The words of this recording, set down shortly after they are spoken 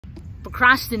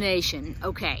Procrastination.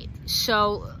 Okay,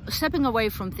 so stepping away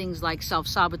from things like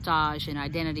self-sabotage and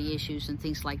identity issues and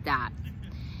things like that.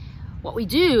 What we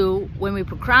do when we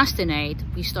procrastinate,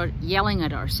 we start yelling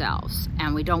at ourselves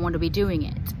and we don't want to be doing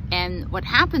it. And what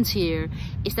happens here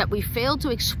is that we fail to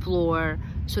explore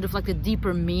sort of like the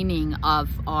deeper meaning of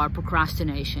our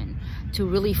procrastination, to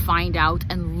really find out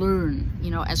and learn. You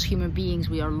know, as human beings,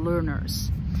 we are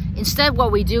learners. Instead,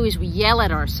 what we do is we yell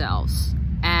at ourselves,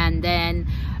 and then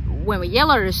when we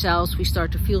yell at ourselves, we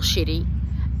start to feel shitty.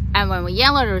 And when we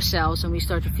yell at ourselves and we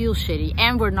start to feel shitty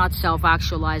and we're not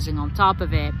self-actualizing on top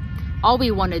of it, all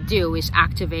we want to do is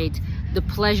activate the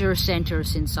pleasure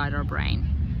centers inside our brain.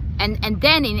 And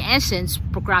then in essence,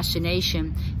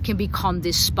 procrastination can become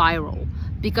this spiral,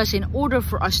 because in order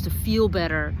for us to feel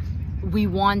better, we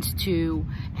want to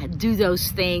do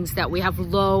those things that we have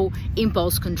low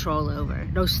impulse control over,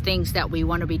 those things that we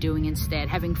want to be doing instead,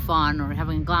 having fun or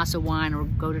having a glass of wine or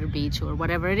go to the beach or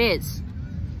whatever it is.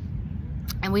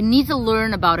 And we need to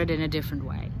learn about it in a different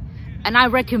way. And I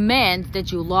recommend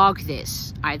that you log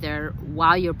this either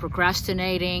while you're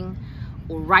procrastinating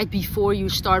or right before you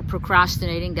start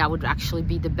procrastinating. That would actually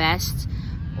be the best.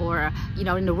 Or, you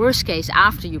know, in the worst case,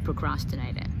 after you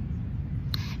procrastinated.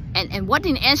 And what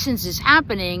in essence is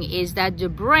happening is that the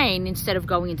brain, instead of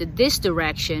going into this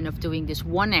direction of doing this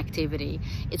one activity,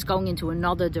 it's going into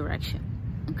another direction.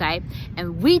 Okay?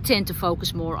 And we tend to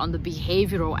focus more on the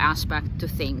behavioral aspect to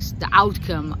things, the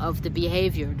outcome of the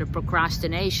behavior, the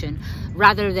procrastination,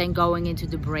 rather than going into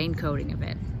the brain coding of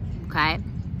it. Okay?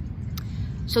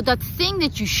 So that thing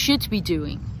that you should be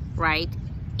doing, right?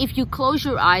 If you close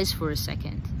your eyes for a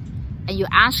second and you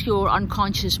ask your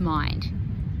unconscious mind,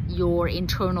 your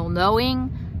internal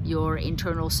knowing, your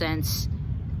internal sense,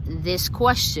 this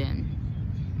question,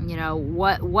 you know,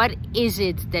 what is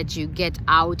it that you get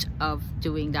out of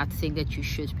doing that thing that you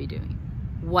should be doing?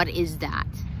 What is that?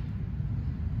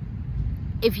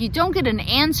 If you don't get an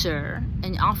answer,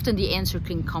 and often the answer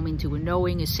can come into a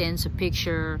knowing, a sense, a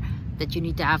picture that you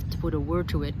need to have to put a word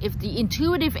to it. If the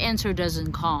intuitive answer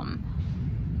doesn't come,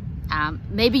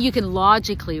 maybe you can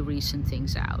logically reason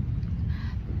things out.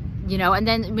 You know, and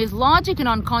then with logic and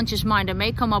unconscious mind, I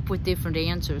may come up with different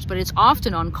answers, but it's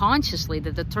often unconsciously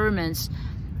that determines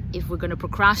if we're going to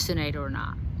procrastinate or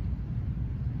not.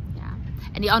 Yeah.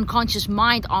 And the unconscious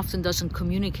mind often doesn't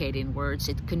communicate in words.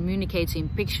 It communicates in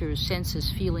pictures,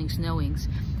 senses, feelings, knowings,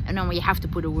 and then we have to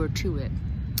put a word to it.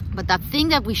 But that thing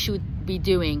that we should be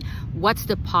doing, what's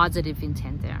the positive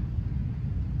intent there?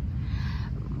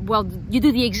 Well, you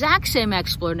do the exact same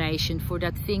explanation for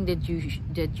that thing that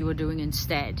you are doing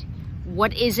instead.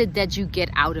 What is it that you get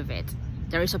out of it?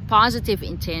 There is a positive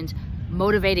intent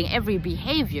motivating every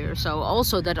behavior, so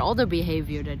also that other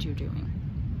behavior that you're doing.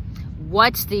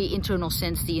 What's the internal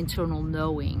sense, the internal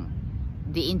knowing,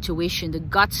 the intuition, the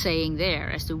gut saying there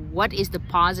as to what is the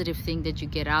positive thing that you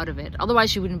get out of it?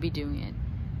 Otherwise, you wouldn't be doing it.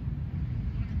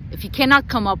 If you cannot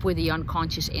come up with the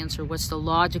unconscious answer, what's the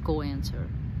logical answer?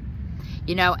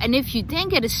 You know, and if you then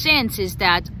get a sense is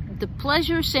that the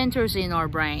pleasure centers in our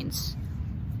brains,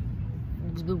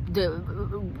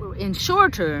 in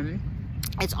short term,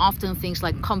 it's often things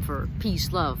like comfort,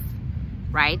 peace, love,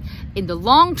 right? In the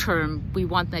long term, we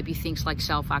want maybe things like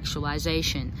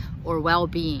self-actualization or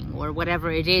well-being or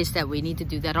whatever it is that we need to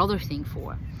do that other thing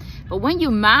for. But when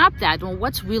you map that, well,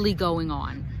 what's really going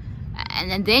on?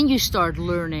 And then you start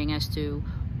learning as to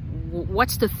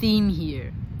what's the theme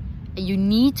here. And you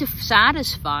need to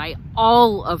satisfy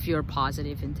all of your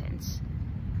positive intents.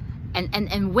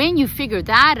 And when you figure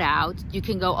that out, you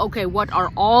can go, okay, what are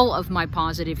all of my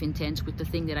positive intents with the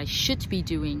thing that I should be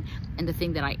doing and the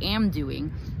thing that I am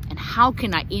doing? And how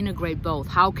can I integrate both?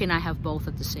 How can I have both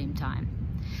at the same time?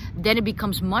 Then it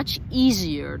becomes much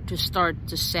easier to start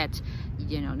to set,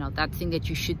 you know, that thing that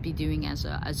you should be doing as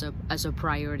a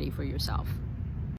priority for yourself.